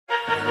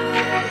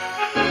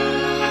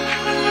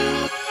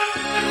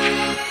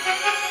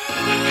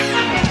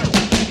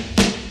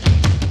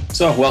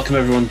So, welcome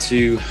everyone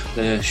to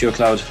the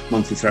SureCloud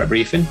monthly threat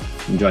briefing.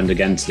 I'm joined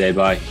again today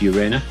by Hugh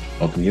Rayner.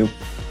 Welcome, Hugh.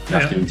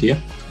 Good afternoon to you.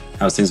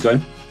 How's things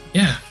going?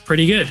 Yeah,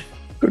 pretty good.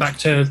 Back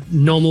to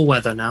normal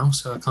weather now,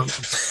 so I can't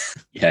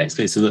complain. Yeah, it's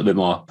a little bit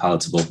more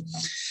palatable.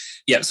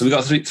 Yeah, so we've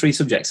got three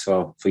subjects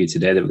for you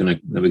today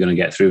that we're gonna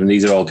get through, and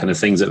these are all kind of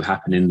things that have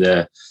happened in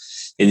the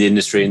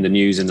industry, in the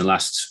news in the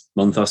last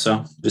month or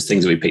so. Just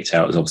things that we picked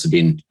out. It's obviously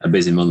been a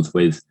busy month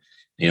with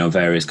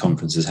various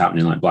conferences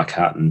happening like Black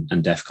Hat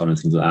and DEF CON and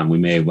things like that. And we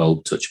may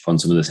well touch upon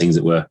some of the things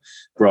that were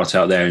brought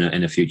out there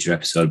in a future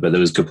episode. But there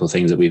was a couple of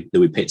things that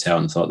we picked out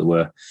and thought that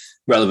were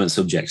relevant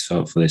subjects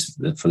for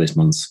this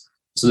month.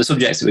 So the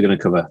subjects that we're going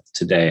to cover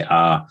today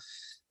are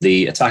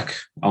the attack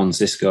on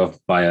Cisco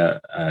by a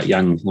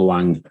Yang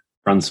Luang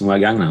ransomware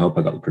gang. I hope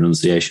I got the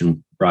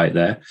pronunciation right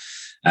there.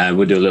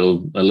 We'll do a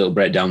little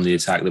breakdown of the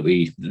attack,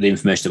 the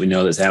information that we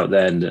know that's out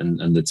there, and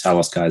the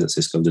Talos guys at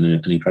Cisco have done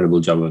an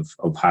incredible job of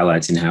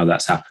highlighting how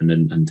that's happened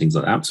and things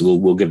like that. So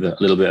we'll give a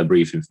little bit of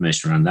brief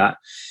information around that.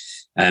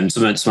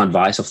 Some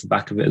advice off the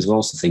back of it as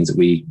well, so things that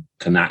we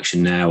can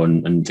action now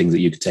and things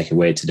that you could take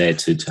away today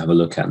to have a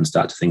look at and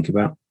start to think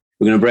about.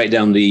 We're going to break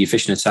down the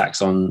phishing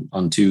attacks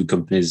on two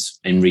companies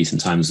in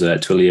recent times,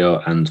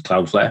 Twilio and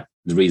Cloudflare,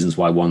 the reasons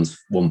why one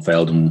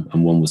failed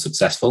and one was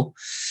successful.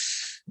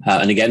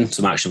 And again,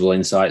 some actionable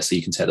insights, so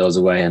you can take those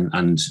away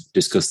and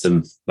discuss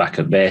them back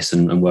at base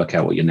and work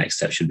out what your next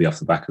step should be off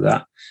the back of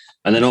that.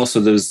 And then also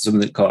there's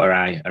something that caught our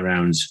eye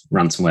around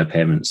ransomware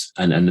payments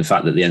and the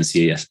fact that the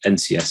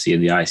NCSC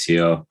and the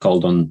ICO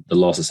called on the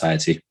Law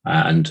Society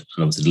and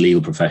obviously the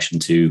legal profession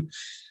to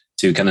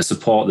kind of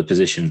support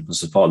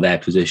their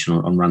position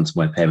on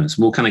ransomware payments.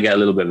 We'll kind of get a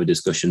little bit of a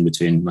discussion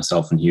between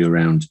myself and Hugh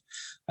around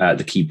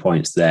the key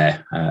points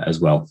there as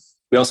well.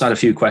 We also had a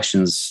few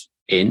questions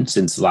in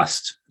since the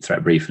last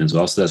threat briefing as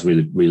well, so that's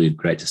really, really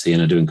great to see,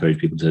 and I do encourage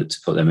people to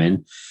put them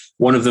in.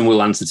 One of them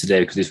we'll answer today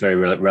because it's very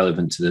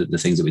relevant to the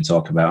things that we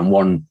talk about, and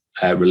one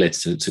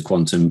relates to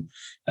quantum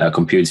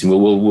computing.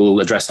 We'll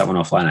address that one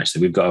offline.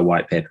 Actually, we've got a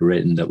white paper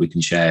written that we can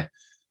share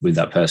with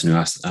that person who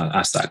asked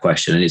that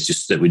question, and it's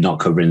just that we're not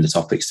covering the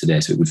topics today,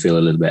 so it would feel a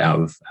little bit out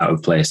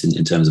of place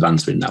in terms of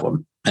answering that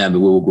one. But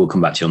we'll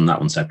come back to you on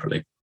that one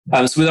separately.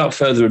 So without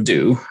further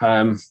ado,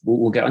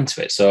 we'll get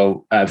into it.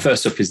 So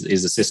first up is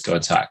the Cisco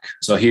attack.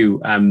 So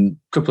Hugh, a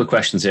couple of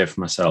questions here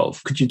for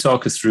myself. Could you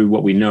talk us through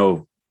what we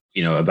know,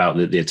 about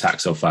the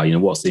attack so far?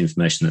 What's the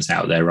information that's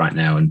out there right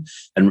now,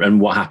 and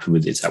what happened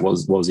with the attack?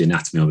 What was the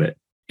anatomy of it?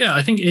 Yeah,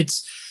 I think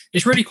it's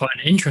really quite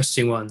an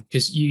interesting one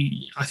because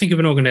I think of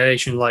an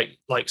organization like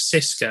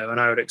Cisco, and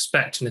I would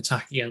expect an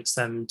attack against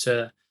them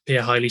to be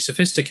highly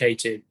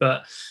sophisticated,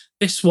 but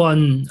this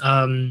one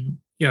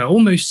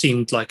almost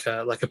seemed like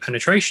a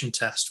penetration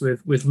test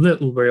with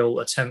little real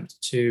attempt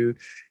to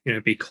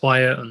be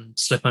quiet and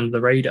slip under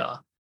the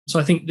radar. So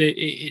I think that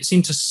it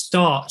seemed to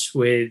start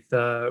with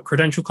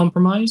credential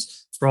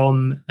compromise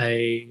from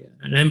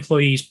an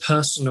employee's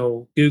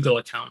personal Google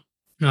account.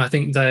 I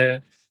think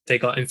they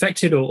got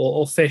infected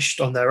or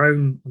phished on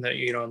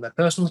their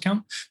personal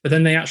account, but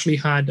then they actually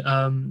had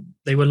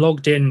they were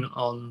logged in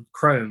on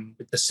Chrome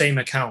with the same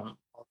account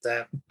of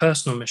their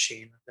personal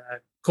machine,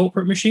 their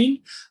corporate machine,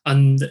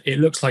 and it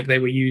looks like they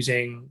were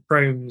using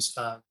Chrome's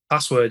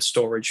password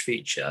storage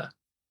feature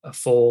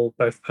for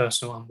both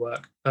personal and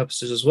work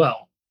purposes as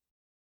well.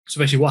 So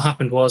basically what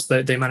happened was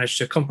that they managed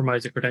to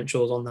compromise the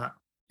credentials on that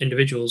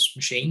individual's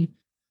machine,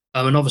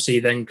 and obviously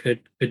then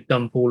could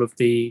dump all of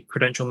the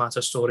credential matter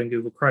stored in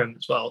Google Chrome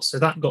as well. So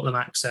that got them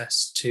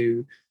access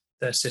to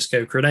their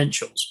Cisco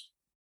credentials.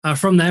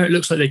 From there, it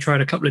looks like they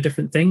tried a couple of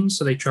different things.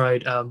 So they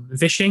tried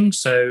phishing,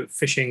 so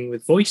phishing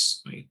with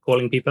voice,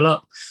 calling people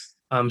up.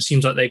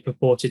 Seems like they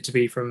purported to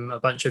be from a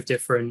bunch of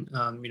different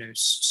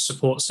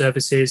support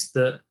services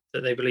that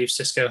they believe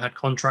Cisco had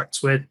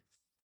contracts with.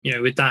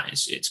 With that,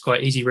 it's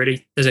quite easy,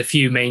 really. There's a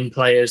few main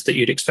players that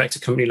you'd expect a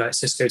company like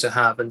Cisco to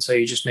have, and so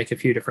you just make a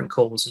few different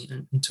calls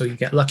until you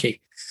get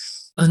lucky.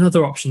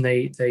 Another option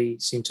they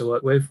seem to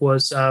work with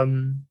was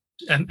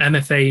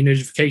MFA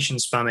notification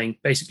spamming,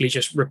 basically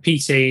just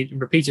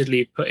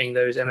repeatedly putting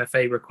those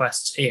MFA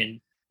requests in.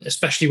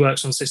 Especially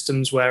works on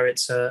systems where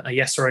it's a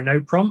yes or a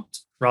no prompt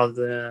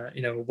rather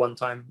than a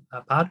one-time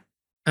pad.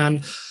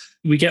 And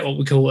we get what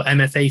we call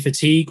MFA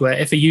fatigue, where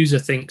if a user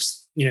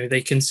thinks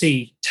they can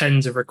see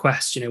tens of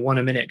requests, one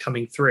a minute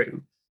coming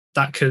through,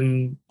 that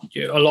can,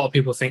 a lot of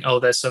people think, oh,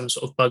 there's some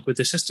sort of bug with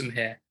the system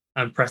here,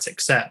 and press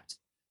accept.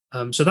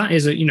 So that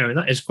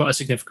is quite a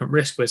significant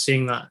risk. We're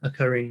seeing that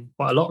occurring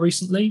quite a lot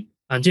recently.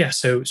 And yeah,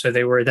 so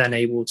they were then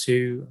able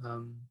to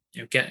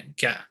get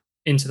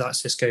into that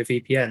Cisco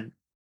VPN.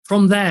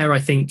 From there, I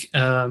think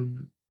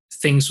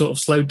things sort of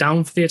slowed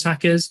down for the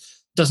attackers.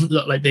 Doesn't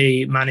look like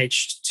they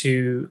managed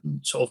to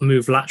sort of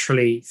move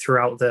laterally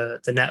throughout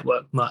the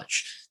network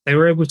much. They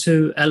were able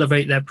to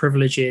elevate their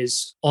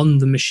privileges on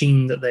the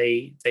machine that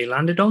they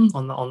landed on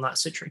that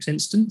Citrix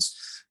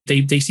instance.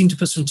 They seem to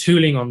put some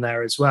tooling on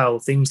there as well.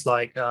 Things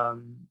like how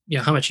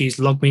much he's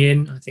logged me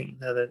in. I think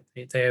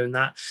they own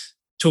that.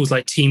 Tools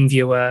like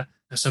TeamViewer,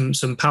 some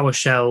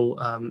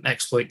PowerShell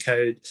exploit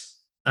code.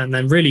 and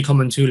then really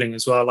common tooling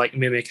as well, like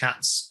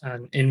Mimikatz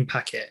and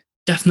InPacket.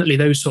 Definitely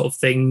those sort of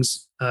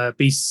things.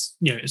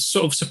 It's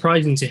sort of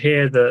surprising to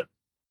hear that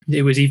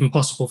it was even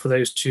possible for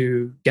those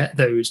to get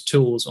those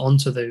tools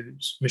onto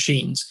those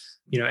machines.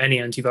 Any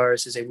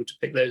antivirus is able to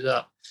pick those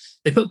up.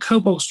 They put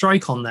Cobalt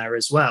Strike on there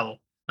as well,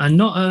 and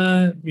not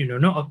a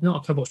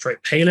Cobalt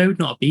Strike payload,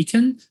 not a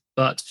beacon,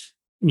 but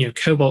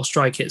Cobalt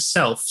Strike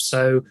itself.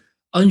 So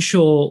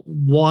unsure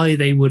why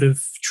they would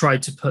have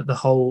tried to put the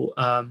whole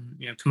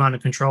command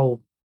and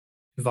control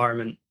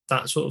environment.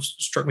 That sort of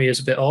struck me as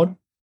a bit odd.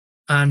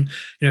 And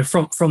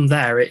from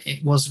there,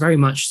 it was very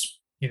much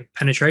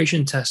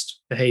penetration test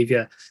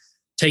behavior,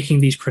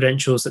 taking these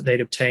credentials that they'd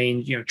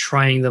obtained,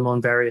 trying them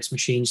on various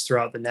machines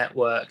throughout the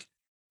network.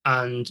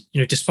 And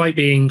despite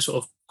being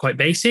sort of quite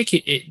basic,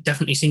 it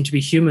definitely seemed to be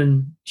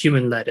human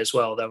led as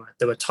well.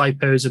 There were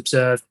typos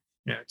observed.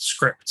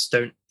 Scripts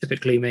don't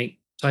typically make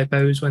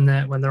typos when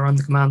they're on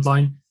the command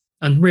line.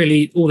 And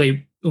really, all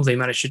they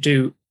managed to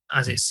do,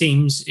 as it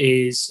seems,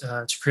 is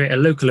to create a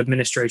local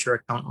administrator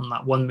account on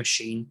that one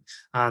machine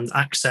and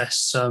access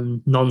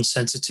some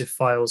non-sensitive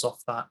files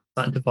off that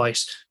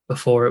device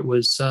before it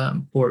was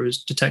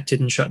detected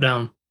and shut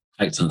down.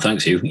 Excellent,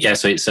 thanks you. Yeah,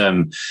 so it's I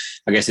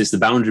guess it's the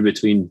boundary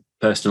between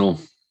personal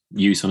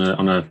use on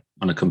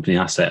a company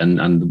asset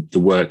and the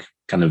work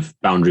kind of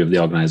boundary of the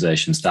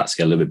organization starts to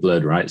get a little bit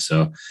blurred, right?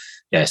 So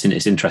yeah,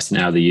 it's interesting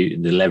how they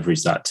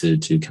leverage that to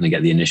kind of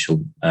get the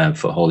initial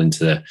foothold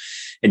into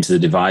the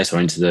device or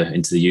into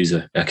the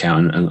user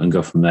account and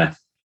go from there.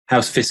 How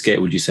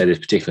sophisticated would you say this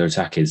particular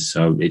attack is?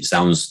 So it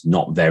sounds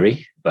not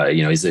very, but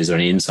is there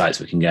any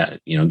insights we can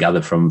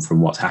gather from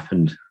what's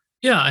happened?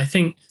 Yeah, I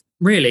think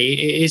really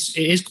it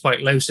is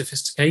quite low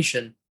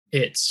sophistication.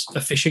 It's a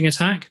phishing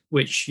attack,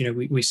 which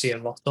we see a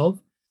lot of.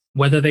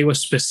 Whether they were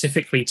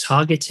specifically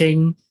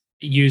targeting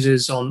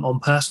users on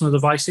personal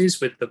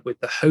devices with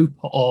the hope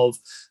of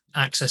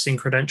accessing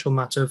credential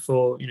matter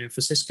for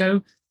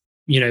Cisco,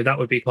 that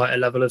would be quite a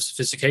level of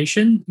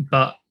sophistication.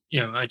 But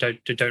I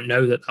don't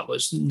know that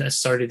was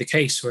necessarily the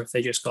case, or if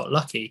they just got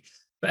lucky.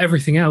 But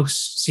everything else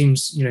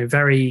seems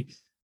very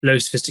low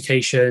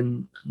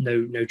sophistication.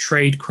 No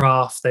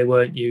tradecraft. They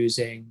weren't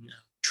using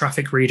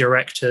traffic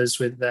redirectors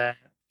with their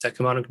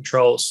command and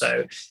control.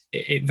 So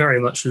it very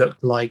much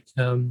looked like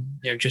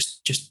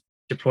just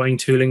deploying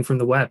tooling from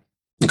the web.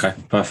 Okay,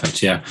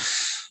 perfect. Yeah.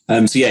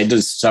 So yeah, it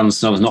does sound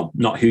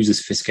not hugely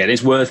sophisticated.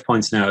 It's worth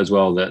pointing out as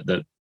well that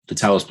the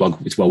Talos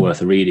blog, it's well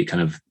worth a read. It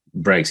kind of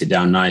breaks it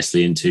down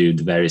nicely into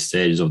the various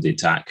stages of the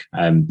attack.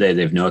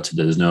 They've noted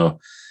that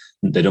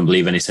they don't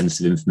believe any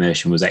sensitive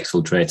information was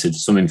exfiltrated.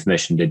 Some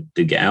information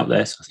did get out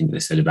there. So I think they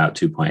said about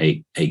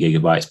 2.8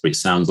 gigabytes, but it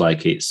sounds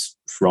like it's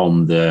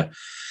from the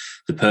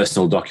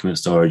personal document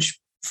storage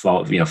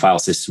file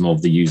system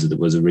of the user that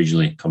was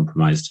originally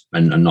compromised,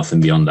 and nothing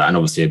beyond that. And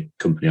obviously, a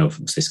company of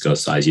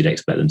Cisco's size, you'd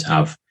expect them to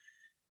have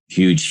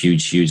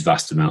huge,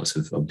 vast amounts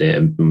of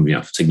data,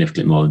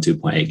 significantly more than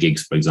 2.8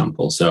 gigs, for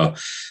example. So,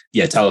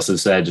 yeah, Talos have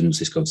said, and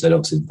Cisco have said,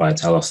 obviously via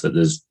Talos, that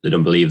they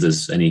don't believe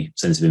there's any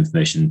sensitive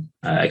information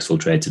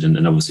exfiltrated,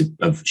 and obviously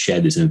have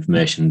shared this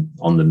information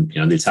on them.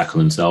 They tackle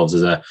themselves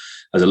as a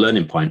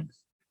learning point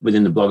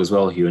within the blog as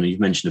well, Hugh. And you've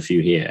mentioned a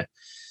few here.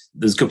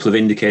 There's a couple of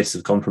indicators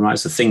of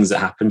compromise, so things that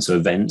happen, so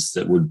events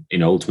that would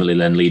ultimately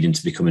then lead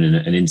into becoming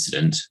an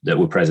incident that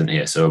were present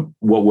here. So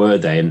what were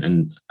they,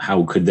 and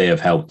how could they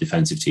have helped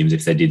defensive teams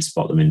if they did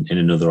spot them in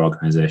another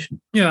organization?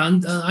 Yeah,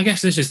 and I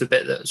guess this is the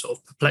bit that sort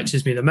of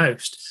perplexes me the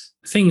most.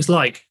 Things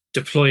like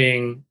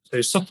deploying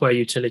those software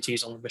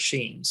utilities on the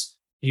machines.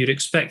 You'd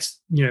expect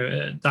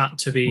that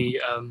to be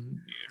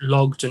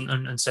logged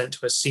and sent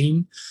to a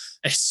SIEM,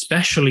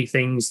 especially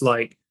things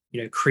like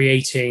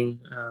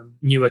creating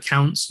new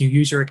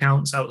user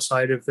accounts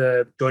outside of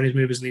the joiners,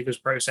 movers,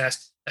 leavers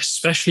process,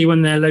 especially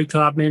when they're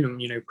local admin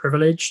and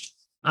privileged.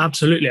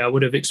 Absolutely, I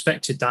would have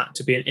expected that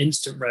to be an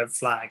instant red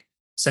flag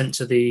sent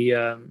to the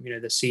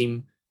the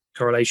SIEM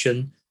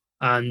correlation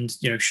and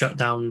shut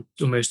down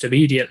almost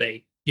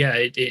immediately. Yeah,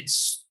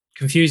 it's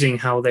confusing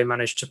how they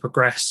managed to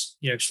progress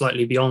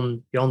slightly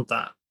beyond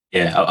that.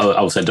 Yeah, I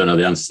also don't know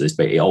the answer to this,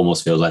 but it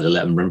almost feels like they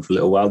let them run for a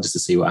little while just to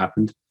see what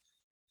happened.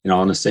 In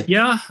all honesty.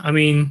 Yeah, I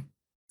mean,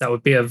 that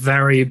would be a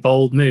very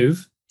bold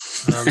move.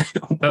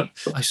 But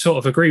I sort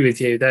of agree with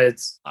you.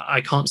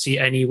 I can't see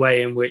any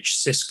way in which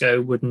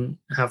Cisco wouldn't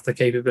have the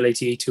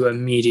capability to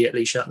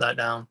immediately shut that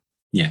down.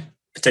 Yeah,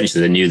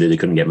 potentially they knew that they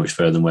couldn't get much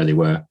further than where they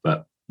were,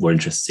 but we're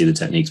interested to see the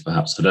techniques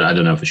perhaps. I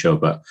don't know for sure,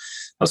 but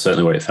that's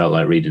certainly what it felt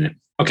like reading it.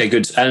 Okay,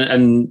 good.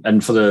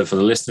 And for the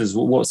listeners,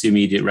 what's the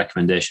immediate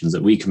recommendations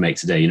that we can make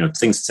today?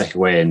 Things to take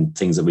away and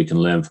things that we can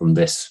learn from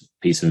this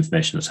piece of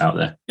information that's out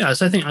there. Yeah,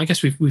 so I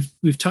guess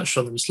we've touched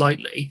on them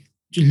slightly.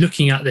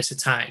 Looking at this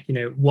attack,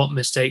 what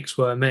mistakes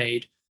were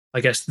made.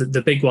 I guess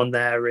the big one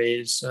there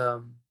is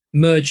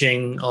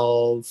merging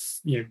of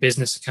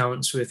business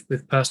accounts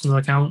with personal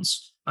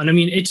accounts. And I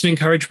mean, it's an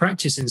encouraged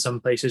practice in some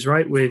places,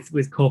 right?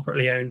 With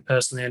corporately owned,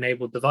 personally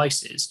enabled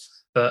devices.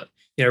 But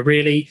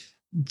really,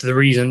 the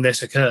reason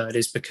this occurred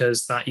is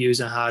because that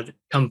user had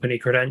company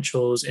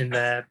credentials in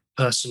their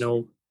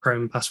personal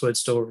Chrome password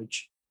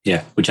storage.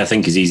 Yeah, which I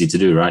think is easy to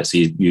do, right? So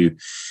you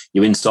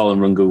install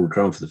and run Google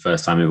Chrome for the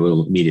first time, it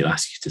will immediately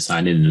ask you to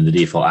sign in, and the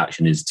default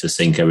action is to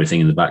sync everything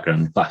in the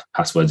background,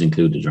 passwords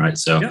included, right?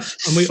 So yeah,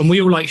 and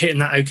we all like hitting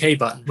that OK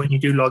button when you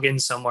do log in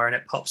somewhere and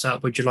it pops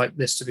up. Would you like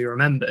this to be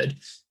remembered?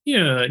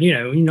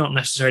 You're not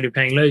necessarily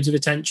paying loads of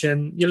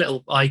attention. Your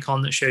little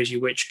icon that shows you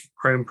which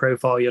Chrome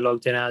profile you're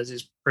logged in as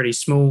is pretty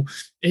small.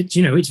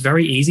 It's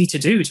very easy to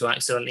do to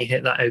accidentally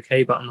hit that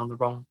OK button on the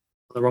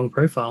wrong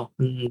profile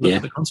and look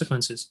at the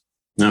consequences.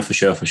 No, for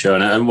sure.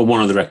 And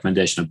one other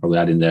recommendation I'd probably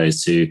add in there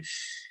is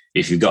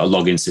if you've got a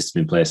login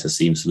system in place, a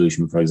SIEM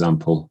solution, for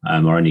example,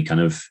 or any kind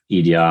of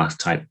EDR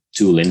type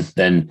tooling,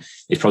 then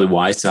it's probably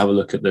wise to have a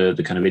look at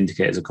the kind of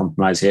indicators of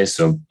compromise here.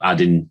 So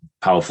adding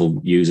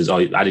powerful users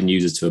or adding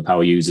users to a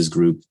power users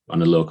group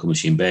on a local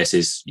machine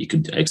basis. You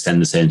could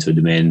extend the same to a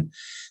domain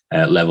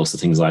level. So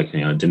things like, a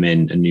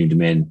new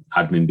domain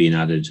admin being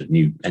added, a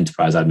new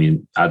enterprise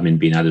admin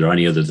being added, or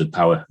any other of the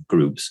power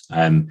groups.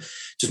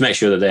 Just make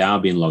sure that they are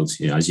being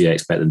logged, as you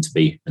expect them to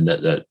be, and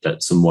that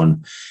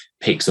someone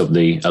picks up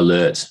the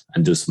alert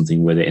and does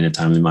something with it in a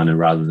timely manner,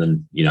 rather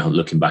than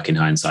looking back in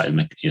hindsight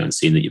and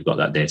seeing that you've got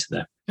that data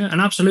there. Yeah,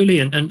 and absolutely,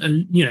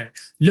 and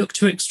look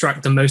to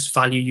extract the most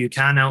value you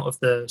can out of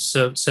the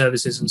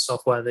services and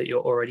software that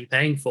you're already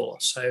paying for.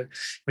 So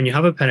when you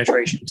have a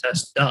penetration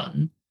test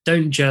done,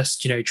 don't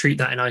just treat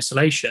that in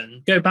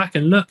isolation. Go back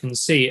and look and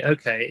see,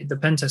 okay, the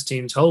pen test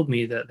team told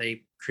me that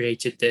they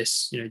created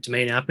this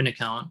domain admin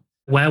account.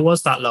 Where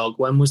was that log?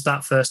 When was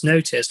that first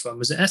noticed? When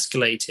was it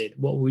escalated?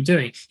 What were we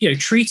doing?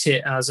 Treat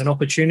it as an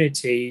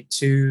opportunity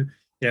to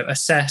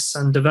assess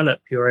and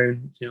develop your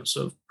own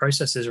sort of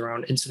processes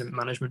around incident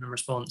management and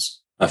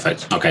response.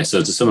 Perfect. Okay,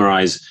 so to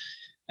summarize,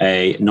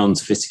 a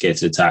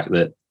non-sophisticated attack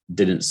that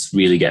didn't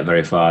really get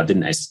very far,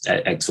 didn't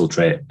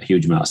exfiltrate a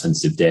huge amount of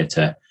sensitive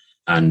data,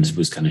 and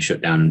was kind of shut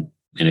down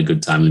in a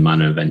good, timely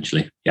manner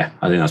eventually. Yeah,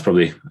 I think that's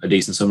probably a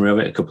decent summary of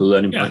it. A couple of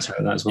learning points out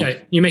of that as well. Yeah,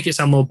 you make it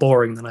sound more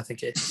boring than I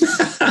think it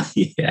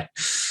is.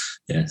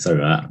 Yeah, sorry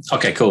about that.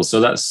 Okay, cool.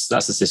 So that's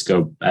the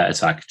Cisco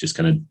attack, just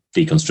kind of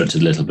deconstructed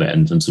a little bit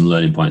and some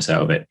learning points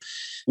out of it.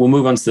 We'll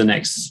move on to the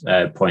next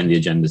point in the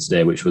agenda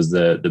today, which was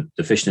the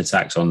phishing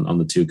attacks on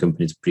the two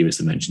companies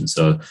previously mentioned,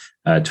 so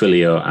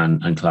Twilio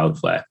and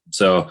Cloudflare.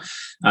 So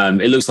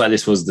it looks like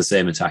this was the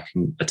same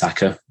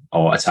attacker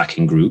or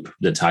attacking group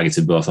that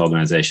targeted both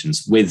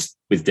organizations with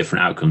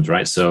different outcomes,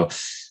 right? So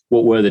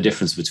what were the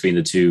difference between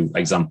the two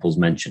examples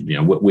mentioned?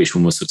 Which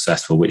one was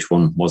successful, which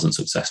one wasn't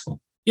successful?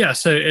 Yeah,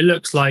 so it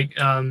looks like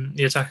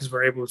the attackers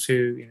were able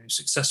to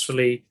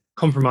successfully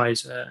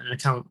compromise an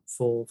account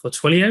for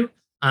Twilio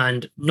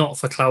and not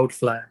for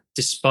Cloudflare,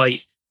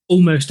 despite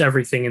almost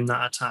everything in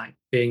that attack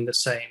being the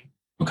same.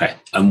 Okay,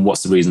 and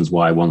what's the reasons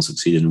why one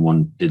succeeded and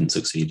one didn't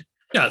succeed?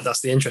 Yeah, that's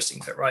the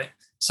interesting bit, right?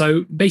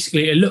 So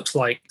basically, it looks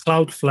like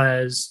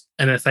Cloudflare's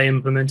MFA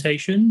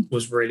implementation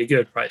was really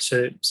good, right?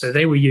 So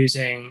they were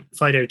using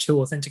FIDO2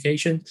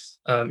 authentication,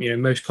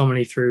 most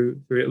commonly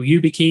through little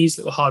YubiKeys,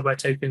 little hardware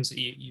tokens that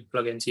you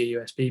plug into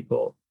your USB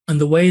port. And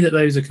the way that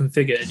those are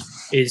configured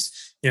is,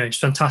 it's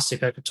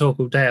fantastic. I could talk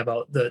all day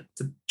about the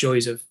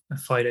joys of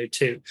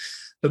FIDO2.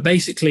 But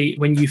basically,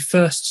 when you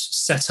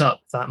first set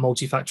up that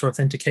multi-factor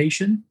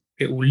authentication,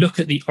 it will look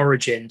at the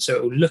origin. So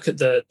it will look at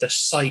the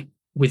site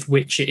with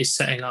which it is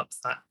setting up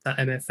that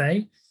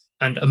MFA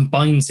and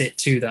binds it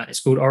to that. It's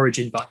called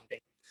origin binding.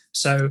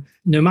 So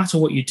no matter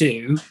what you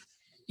do,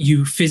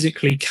 you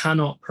physically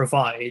cannot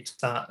provide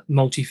that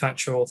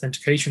multi-factor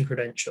authentication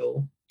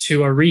credential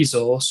to a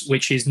resource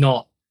which is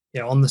not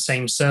on the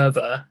same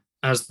server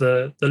as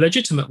the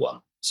legitimate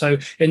one. So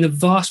in the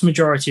vast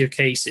majority of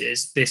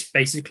cases, this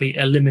basically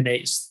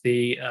eliminates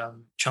the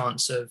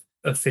chance of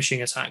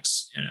phishing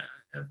attacks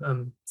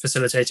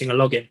facilitating a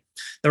login.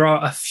 There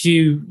are a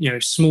few,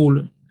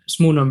 small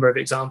number of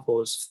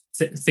examples,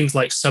 things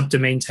like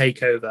subdomain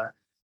takeover,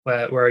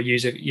 where a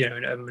user,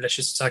 a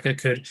malicious attacker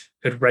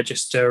could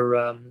register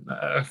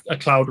a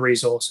cloud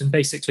resource and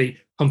basically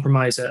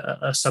compromise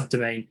a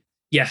subdomain.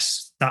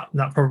 Yes, that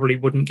probably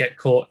wouldn't get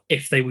caught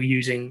if they were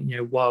using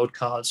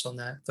wildcards on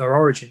their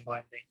origin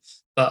binding.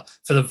 But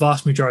for the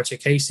vast majority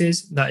of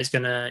cases, that is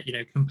going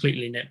to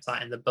completely nip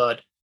that in the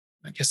bud.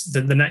 I guess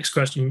the next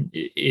question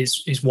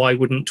is why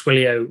wouldn't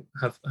Twilio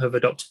have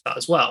adopted that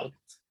as well?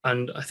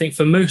 And I think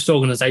for most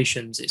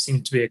organizations, it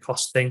seems to be a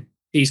cost thing.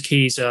 These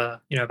keys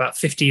are, about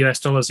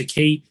 $50 a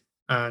key.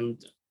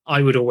 And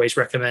I would always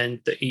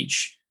recommend that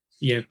each,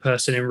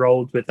 person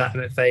enrolled with that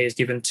MFA is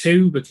given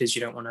two, because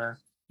you don't want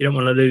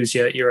to lose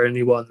your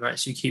only one, right?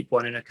 So you keep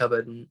one in a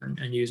cupboard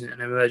and using it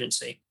in an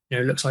emergency.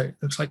 It looks like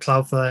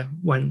Cloudflare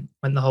went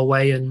the whole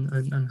way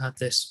and had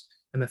this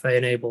MFA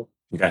enabled.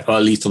 Okay, well,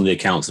 at least on the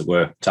accounts that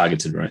were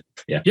targeted, right?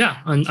 Yeah. Yeah,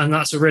 and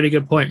that's a really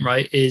good point,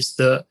 right? Is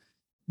that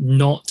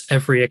not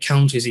every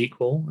account is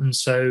equal. And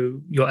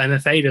so your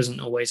MFA doesn't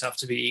always have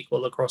to be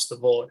equal across the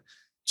board.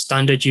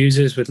 Standard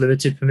users with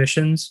limited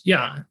permissions,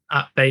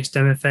 app-based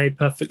MFA,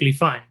 perfectly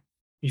fine.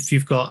 If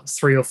you've got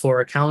 3 or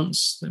 4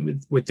 accounts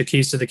with the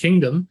keys to the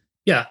kingdom,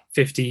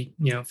 $50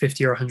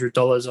 or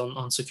 $100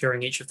 on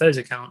securing each of those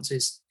accounts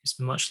is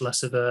much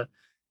less of a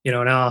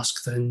an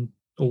ask than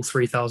all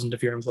 3,000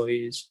 of your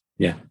employees.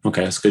 Yeah.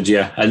 Okay, that's good.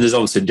 Yeah, and there's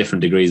obviously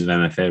different degrees of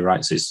MFA,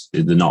 right? So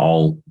they're not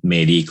all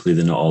made equally.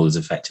 They're not all as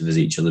effective as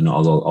each other.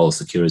 Not all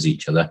secure as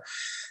each other.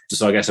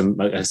 So I guess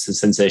a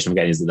sensation I'm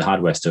getting is that the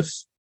hardware stuff,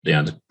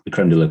 the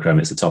creme de la creme,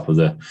 it's the top of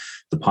the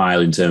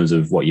pile in terms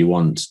of what you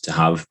want to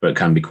have, but it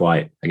can be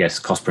quite, I guess,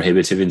 cost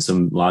prohibitive in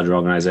some larger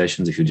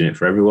organizations if you're doing it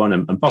for everyone.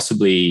 And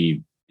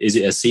possibly, is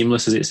it as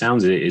seamless as it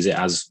sounds? Is it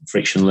as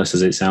frictionless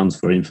as it sounds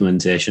for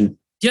implementation?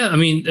 Yeah, I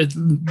mean,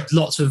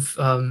 lots of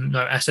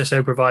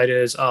SSO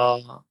providers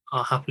are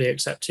happily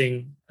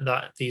accepting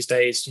that these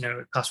days,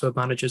 password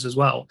managers as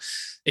well.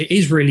 It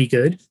is really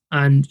good.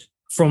 And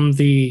from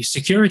the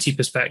security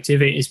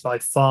perspective, it is by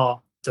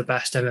far the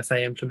best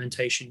MFA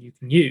implementation you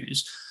can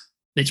use.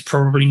 It's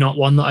probably not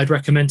one that I'd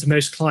recommend to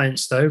most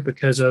clients, though,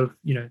 because of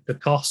the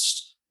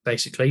cost,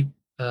 basically.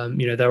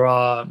 There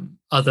are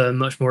other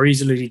much more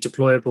easily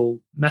deployable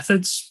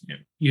methods,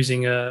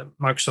 using a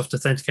Microsoft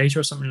Authenticator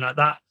or something like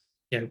that.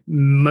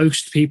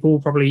 Most people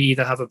probably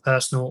either have a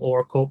personal or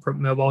a corporate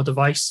mobile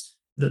device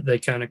that they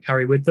kind of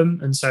carry with them.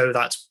 And so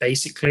that's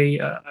basically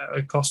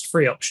a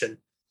cost-free option.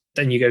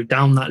 Then you go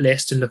down that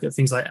list and look at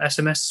things like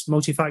SMS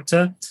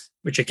multi-factor,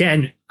 which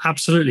again,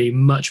 absolutely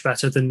much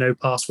better than no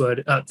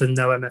password, than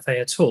no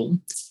MFA at all.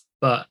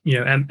 But,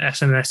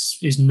 SMS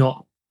is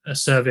not a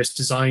service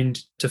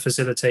designed to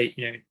facilitate,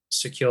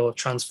 secure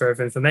transfer of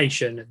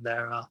information, and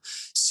there are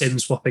SIM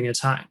swapping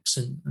attacks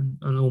and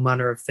all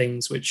manner of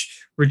things,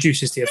 which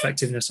reduces the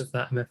effectiveness of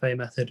that MFA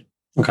method.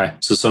 Okay,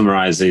 so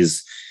summarize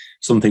is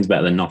something's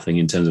better than nothing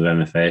in terms of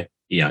MFA.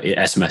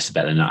 SMS is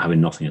better than not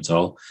having nothing at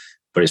all,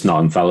 but it's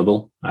not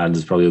infallible, and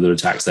there's probably other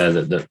attacks there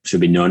that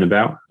should be known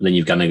about. And then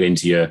you've got to go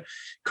into your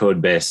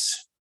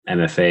code-based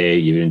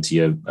MFA, you're into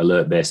your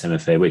alert-based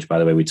MFA, which, by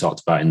the way, we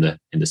talked about in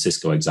the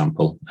Cisco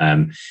example,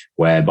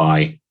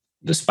 whereby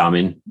the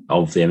spamming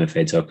of the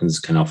MFA tokens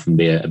can often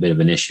be a bit of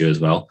an issue as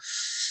well.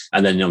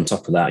 And then on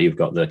top of that, you've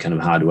got the kind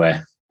of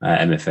hardware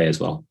MFA as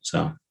well.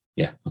 So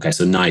yeah, okay,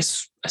 so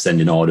nice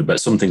ascending order, but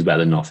something's better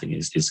than nothing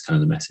is kind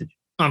of the message.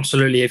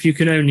 Absolutely. If you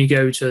can only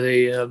go to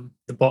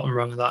the bottom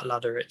rung of that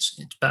ladder, it's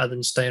better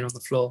than staying on the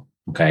floor.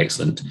 Okay,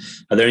 excellent.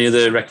 Are there any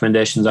other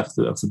recommendations off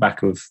the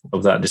back of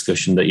that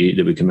discussion that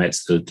we can make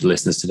to the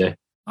listeners today?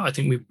 I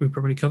think we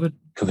probably covered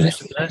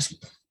it.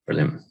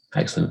 Brilliant.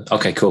 Excellent.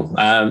 Okay, cool.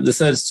 The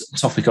third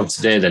topic of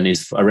today then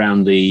is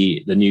around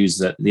the news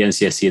that the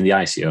NCSC and the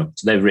ICO,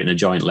 so they've written a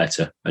joint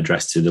letter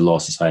addressed to the Law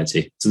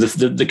Society. So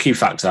the key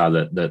facts are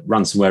that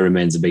ransomware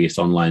remains the biggest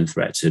online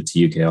threat to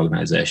UK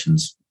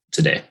organisations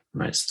today,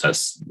 right? So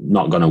that's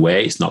not gone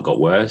away. It's not got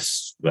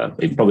worse. Well,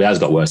 it probably has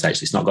got worse,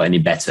 actually. It's not got any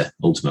better,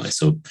 ultimately.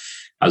 So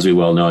as we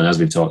well know, and as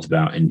we've talked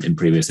about in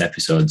previous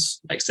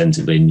episodes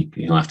extensively, and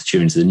you'll have to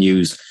tune into the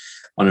news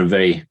on a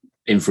very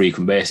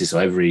infrequent basis. So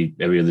every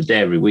other day,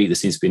 every week, there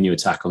seems to be a new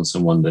attack on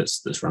someone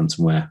that's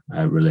ransomware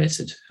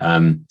related.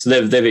 So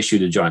they've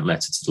issued a joint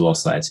letter to the Law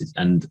Society,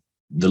 and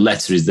the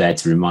letter is there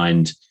to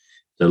remind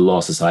the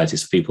Law Society,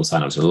 so people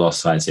sign up to the Law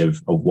Society,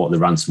 of what the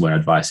ransomware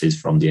advice is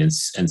from the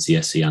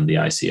NCSC and the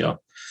ICO.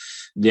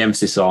 The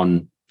emphasis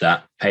on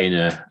that paying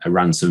a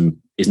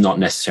ransom is not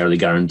necessarily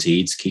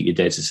guaranteed to keep your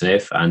data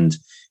safe, and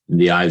in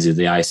the eyes of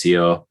the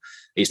ICO,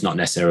 it's not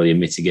necessarily a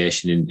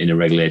mitigation in a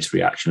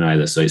regulatory action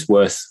either. So it's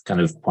worth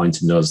kind of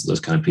pointing those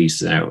kind of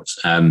pieces out.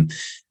 And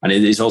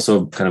it is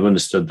also kind of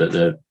understood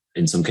that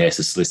in some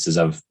cases, solicitors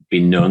have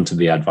been known to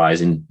be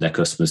advising their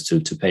customers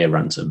to pay a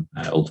ransom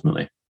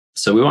ultimately.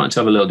 So we wanted to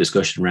have a little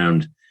discussion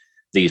around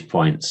these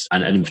points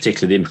and in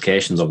particular the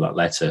implications of that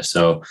letter.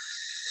 So I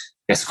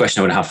guess the question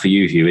I would have for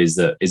you, Hugh, is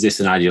this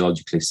an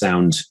ideologically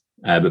sound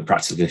but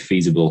practically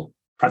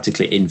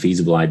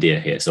infeasible idea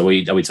here? So are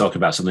we talking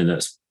about something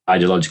that's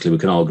ideologically we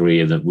can all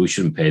agree that we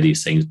shouldn't pay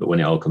these things, but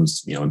when it all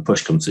comes, when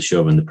push comes to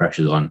shove and the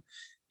pressure's on,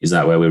 is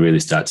that where we really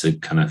start to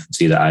kind of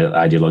see that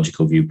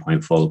ideological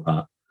viewpoint fall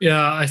apart?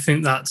 Yeah, I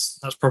think that's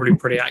probably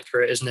pretty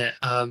accurate, isn't it?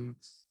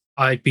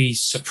 I'd be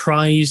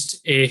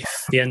surprised if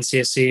the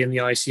NCSC and the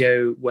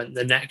ICO went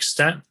the next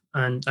step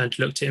and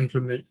looked to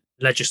implement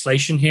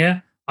legislation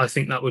here. I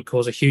think that would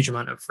cause a huge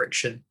amount of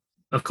friction.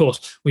 Of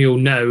course, we all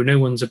know no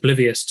one's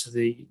oblivious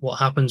to what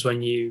happens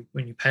when you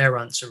pay a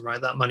ransom, right?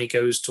 That money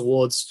goes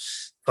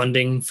towards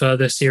funding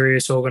further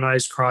serious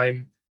organized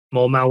crime,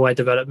 more malware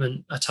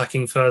development,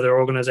 attacking further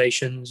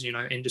organizations,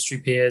 industry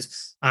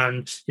peers,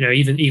 and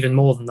even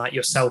more than that,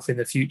 yourself in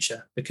the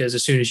future. Because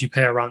as soon as you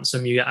pay a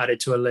ransom, you get added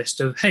to a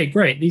list of, hey,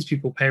 great, these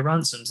people pay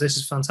ransoms. This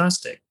is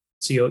fantastic.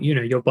 So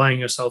you're buying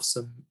yourself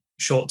some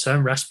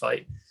short-term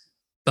respite.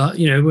 But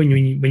when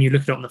you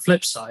look at it on the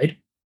flip side,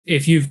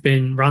 if you've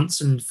been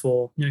ransomed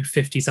for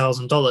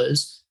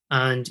 $50,000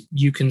 and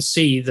you can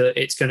see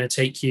that it's going to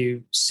take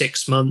you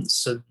 6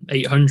 months and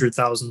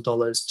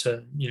 $800,000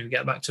 to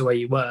get back to where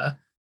you were,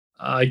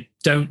 I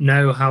don't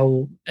know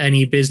how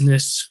any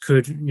business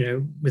could,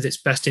 with its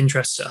best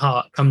interests at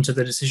heart, come to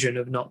the decision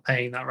of not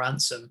paying that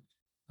ransom.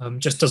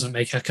 Just doesn't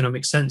make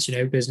economic sense.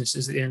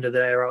 Businesses at the end of the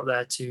day are out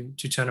there to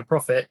turn a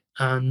profit,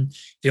 and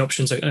the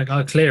options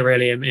are clear,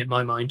 really, in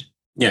my mind.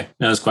 Yeah,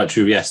 no, that's quite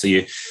true. Yeah, so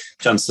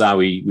chances are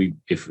we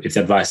if the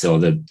advice or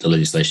the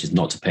legislation is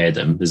not to pay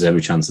them, there's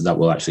every chance that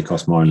will actually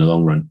cost more in the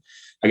long run.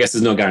 I guess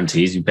there's no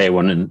guarantees. You pay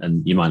one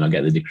and you might not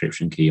get the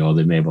decryption key, or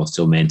they may well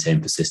still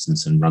maintain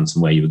persistence and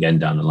ransomware you again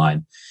down the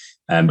line.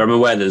 But I'm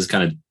aware there's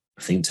kind of,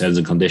 I think, terms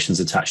and conditions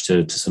attached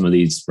to some of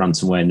these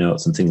ransomware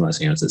notes and things like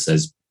that, that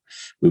says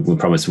we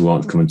promise we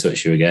won't come and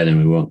touch you again and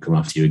we won't come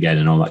after you again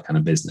and all that kind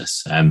of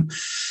business.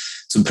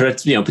 So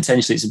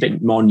potentially it's a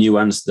bit more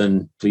nuanced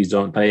than please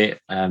don't pay it.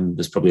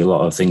 There's probably a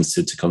lot of things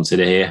to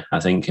consider here, I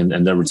think,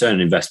 and the return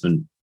on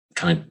investment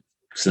kind of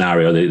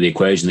scenario, the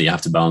equation that you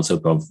have to balance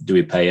up of, do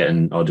we pay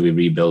it or do we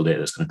rebuild it?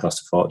 That's going to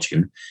cost a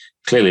fortune.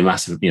 Clearly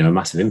massive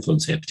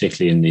influence here,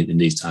 particularly in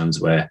these times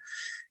where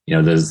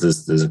there's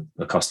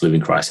a cost of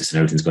living crisis and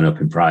everything's going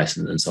up in price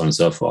and so on and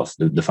so forth.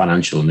 The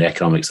financial and the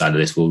economic side of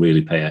this will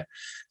really play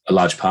a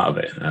large part of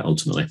it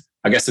ultimately.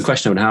 I guess the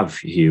question I would have,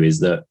 Hugh, is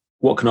that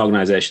what can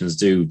organizations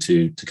do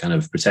to kind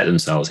of protect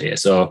themselves here?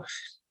 So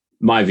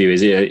my view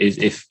is,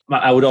 if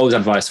I would always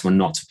advise someone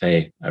not to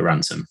pay a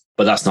ransom,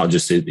 but that's not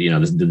just,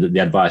 the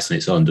advice on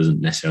its own doesn't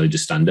necessarily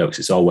just stand up, because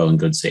it's all well and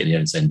good sitting here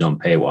and saying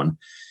don't pay one.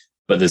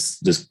 But there's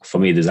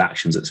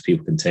actions that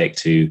people can take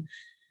to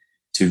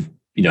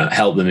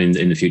help them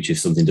in the future if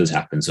something does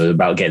happen. So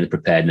about getting the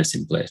preparedness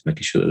in place,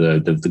 making sure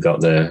that they've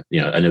got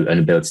an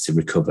ability to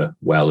recover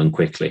well and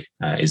quickly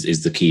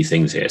is the key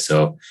things here.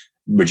 So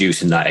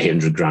reducing that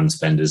 800 grand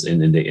spenders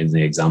in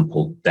the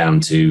example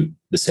down to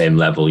the same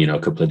level, a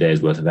couple of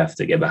days worth of effort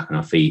to get back on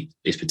our feet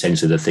is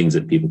potentially the things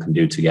that people can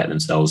do to get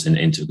themselves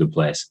into a good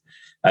place.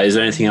 Is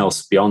there anything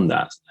else beyond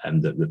that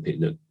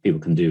that people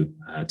can do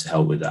to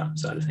help with that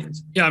side of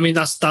things? Yeah, I mean,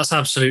 that's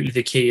absolutely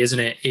the key, isn't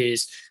it?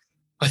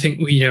 I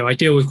think I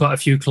deal with quite a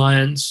few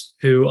clients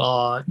who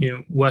are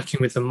working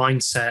with the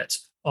mindset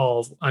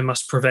of, I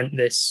must prevent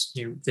this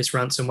this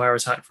ransomware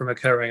attack from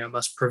occurring. I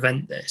must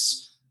prevent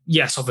this.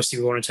 Yes, obviously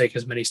we want to take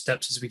as many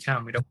steps as we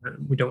can. We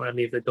don't want to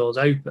leave the doors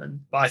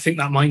open. But I think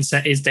that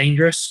mindset is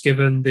dangerous,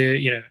 given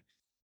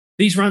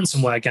these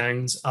ransomware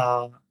gangs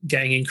are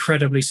getting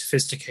incredibly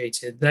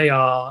sophisticated. They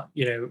are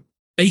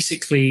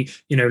basically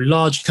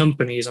large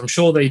companies. I'm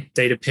sure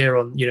they'd appear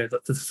on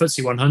the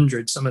FTSE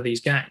 100. Some of these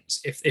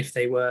gangs, if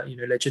they were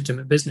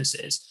legitimate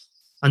businesses,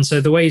 and so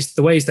the ways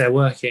they're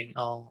working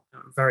are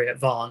very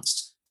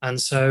advanced.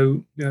 And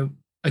so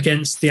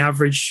against the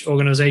average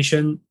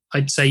organization,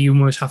 I'd say you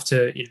almost have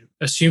to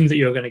assume that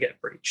you're going to get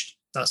breached.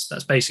 That's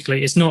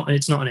basically, it's not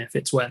an if,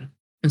 it's when.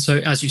 And so,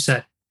 as you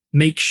said,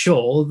 make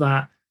sure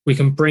that we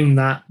can bring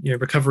that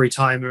recovery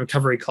time and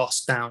recovery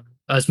costs down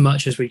as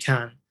much as we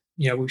can.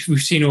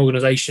 We've seen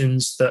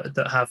organizations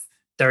that have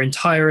their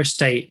entire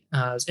estate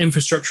as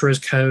infrastructure as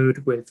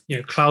code with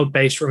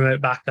cloud-based remote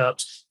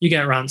backups. You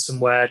get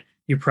ransomware,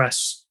 you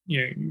press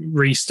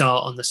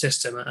restart on the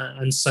system,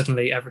 and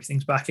suddenly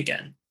everything's back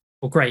again.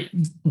 Well, great.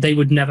 They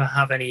would never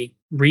have any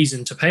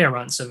reason to pay a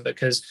ransom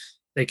because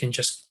they can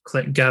just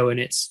click go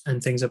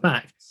and things are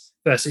back.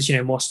 Versus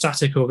more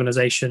static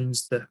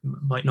organizations that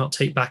might not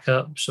take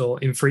backups or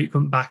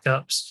infrequent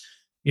backups,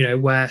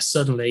 where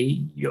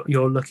suddenly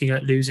you're looking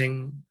at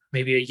losing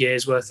maybe a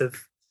year's worth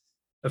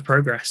of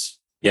progress.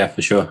 Yeah,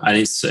 for sure. And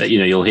it's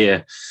you'll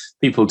hear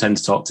people tend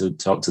to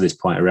talk to this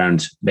point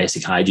around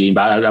basic hygiene,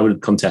 but I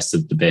would contest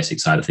the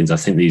basic side of things. I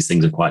think these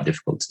things are quite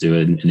difficult to do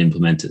and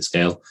implement at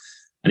scale.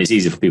 And it's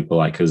easy for people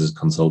like us as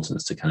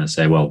consultants to kind of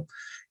say, well,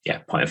 yeah,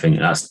 point a finger.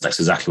 That's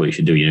exactly what you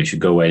should do. You should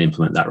go away and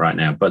implement that right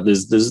now. But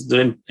there's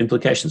the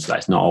implications for that.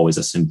 It's not always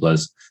as simple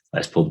as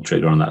let's pull the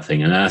trigger on that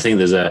thing. And I think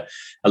there's a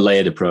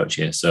layered approach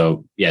here.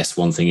 So yes,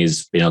 one thing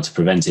is being able to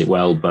prevent it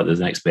well, but the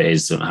next bit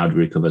is how to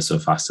recover so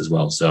fast as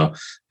well. So a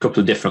couple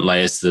of different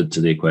layers to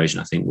the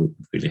equation, I think, would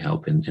really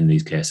help in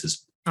these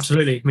cases.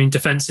 Absolutely. I mean,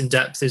 defense in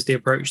depth is the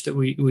approach that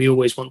we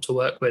always want to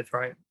work with,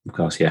 right? Of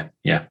course, yeah.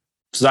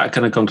 So that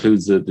kind of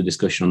concludes the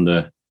discussion on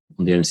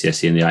the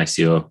NCSC and the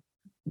ICO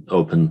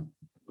open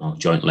or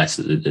joint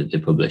letter that they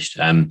published.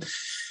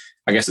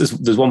 I guess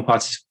there's one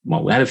part.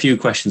 Well, we had a few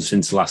questions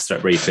since the last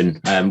threat briefing.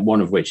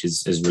 One of which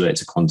is related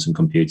to quantum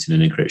computing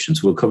and encryption.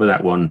 So we'll cover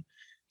that one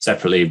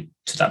separately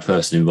to that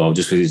person involved,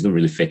 just because it doesn't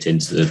really fit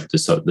into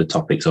the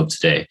topics of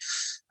today.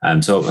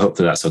 So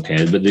hopefully that's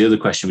okay. But the other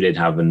question we did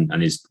have,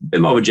 and is a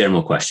bit more of a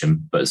general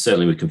question, but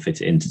certainly we can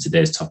fit it into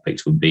today's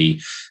topics, would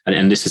be,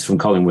 and this is from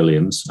Colin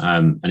Williams,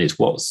 and it's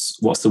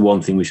what's the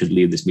one thing we should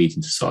leave this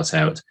meeting to sort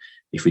out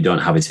if we don't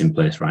have it in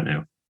place right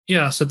now?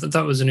 Yeah, so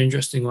that was an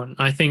interesting one.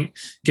 I think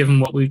given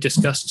what we've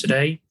discussed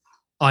today,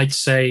 I'd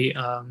say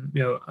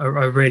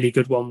a really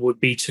good one would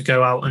be to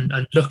go out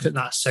and look at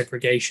that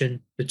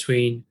segregation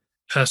between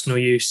personal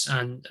use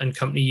and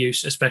company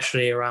use,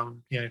 especially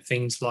around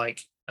things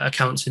like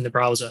accounts in the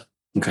browser.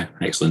 Okay,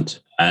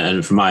 excellent.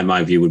 And from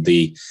my view would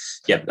be,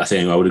 I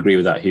think I would agree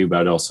with that, Hugh,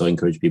 but I'd also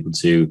encourage people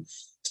to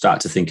start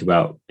to think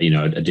about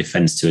a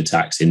defense to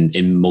attacks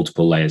in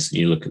multiple layers.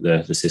 You look at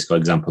the Cisco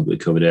example that we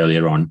covered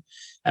earlier on,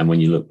 and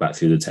when you look back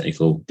through the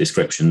technical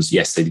descriptions,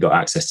 yes, they've got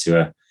access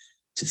to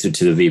the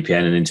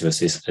VPN and into a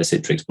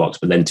Citrix box,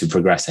 but then to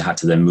progress, they had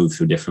to then move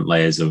through different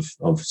layers of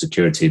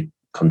security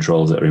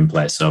controls that are in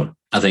place. So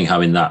I think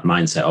having that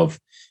mindset of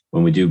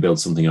when we do build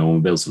something or when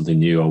we build something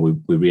new or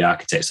we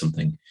re-architect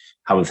something,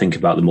 how we think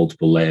about the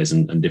multiple layers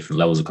and different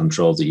levels of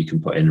controls that you can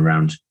put in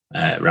around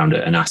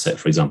an asset,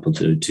 for example,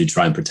 to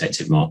try and protect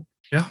it more.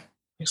 Yeah,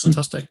 excellent.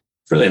 Fantastic.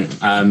 Brilliant.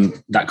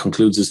 That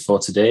concludes us for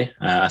today.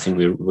 I think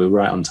we're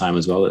right on time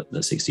as well at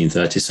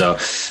 16:30. So,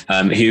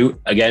 Hugh,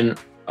 again,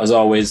 as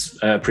always,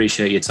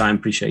 appreciate your time,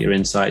 appreciate your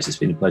insights. It's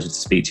been a pleasure to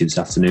speak to you this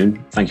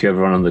afternoon. Thank you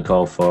everyone on the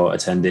call for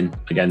attending.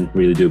 Again,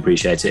 really do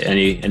appreciate it.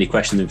 Any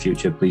questions in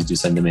future, please do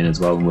send them in as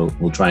well, and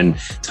we'll try and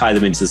tie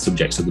them into the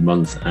subjects of the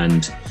month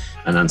and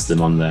answer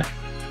them on there.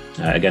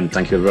 Again,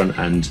 thank you everyone,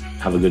 and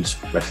have a good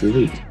rest of the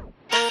week.